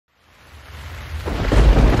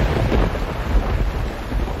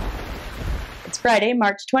Friday,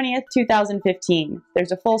 March 20th, 2015.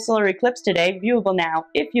 There's a full solar eclipse today, viewable now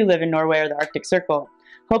if you live in Norway or the Arctic Circle.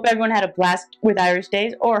 Hope everyone had a blast with Irish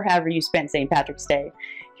Days or however you spent St. Patrick's Day.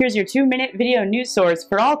 Here's your 2-minute video news source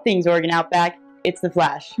for all things Oregon Outback. It's The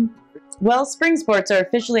Flash. Well, spring sports are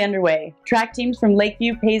officially underway. Track teams from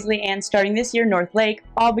Lakeview, Paisley, and starting this year, North Lake,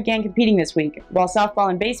 all began competing this week, while softball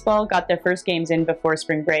and baseball got their first games in before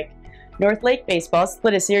spring break. North Lake baseball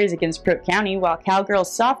split a series against Crook County, while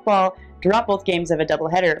Cowgirls softball dropped both games of a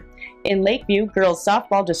doubleheader. In Lakeview, girls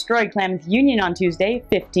softball destroyed Klamath Union on Tuesday,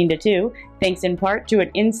 15-2, thanks in part to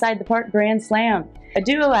an inside-the-park grand slam. A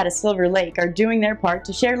duo out of Silver Lake are doing their part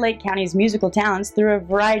to share Lake County's musical talents through a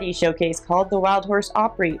variety showcase called the Wildhorse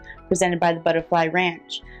Opry, presented by the Butterfly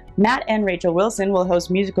Ranch. Matt and Rachel Wilson will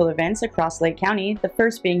host musical events across Lake County, the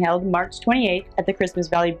first being held March 28th at the Christmas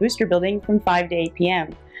Valley Booster Building from 5 to 8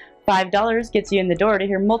 p.m. $5 gets you in the door to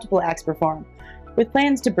hear multiple acts perform, with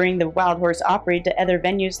plans to bring the Wildhorse Opry to other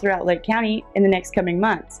venues throughout Lake County in the next coming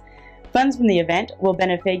months. Funds from the event will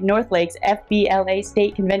benefit North Lake's FBLA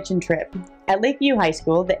state convention trip. At Lakeview High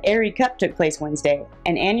School, the Eri Cup took place Wednesday,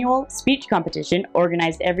 an annual speech competition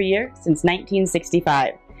organized every year since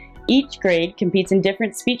 1965. Each grade competes in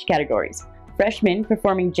different speech categories: freshmen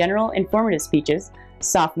performing general informative speeches,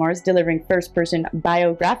 sophomores delivering first-person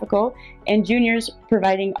biographical, and juniors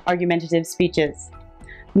providing argumentative speeches.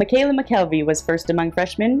 Michaela McKelvey was first among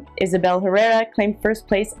freshmen, Isabel Herrera claimed first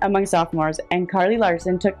place among sophomores, and Carly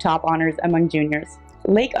Larson took top honors among juniors.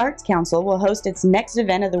 Lake Arts Council will host its next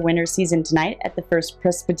event of the winter season tonight at the First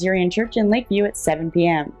Presbyterian Church in Lakeview at 7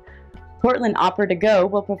 p.m. Portland Opera to Go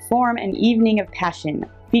will perform an evening of passion,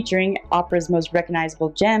 featuring opera's most recognizable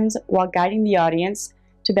gems while guiding the audience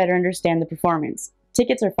to better understand the performance.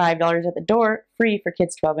 Tickets are $5 at the door, free for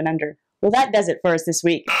kids 12 and under. Well, that does it for us this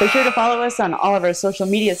week. Be sure to follow us on all of our social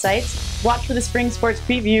media sites, watch for the spring sports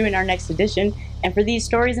preview in our next edition, and for these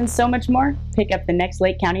stories and so much more, pick up the next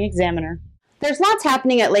Lake County Examiner. There's lots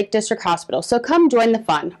happening at Lake District Hospital, so come join the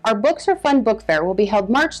fun. Our Books Are Fun Bookfair will be held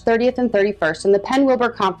March 30th and 31st in the Penn Wilbur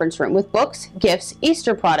Conference Room with books, gifts,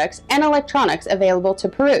 Easter products, and electronics available to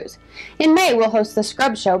peruse. In May, we'll host the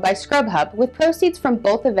Scrub Show by Scrub Hub with proceeds from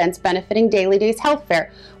both events benefiting Daly Days Health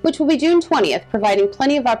Fair, which will be June 20th, providing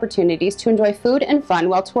plenty of opportunities to enjoy food and fun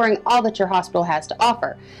while touring all that your hospital has to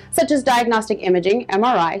offer, such as diagnostic imaging,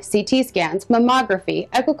 MRI, CT scans, mammography,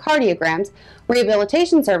 echocardiograms,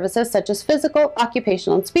 rehabilitation services such as physical,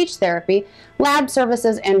 occupational, and speech therapy, lab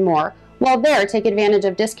services, and more. While there, take advantage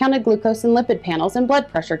of discounted glucose and lipid panels and blood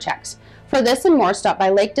pressure checks. For this and more, stop by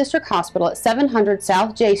Lake District Hospital at 700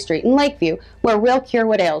 South J Street in Lakeview, where we'll cure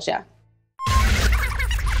what ails you.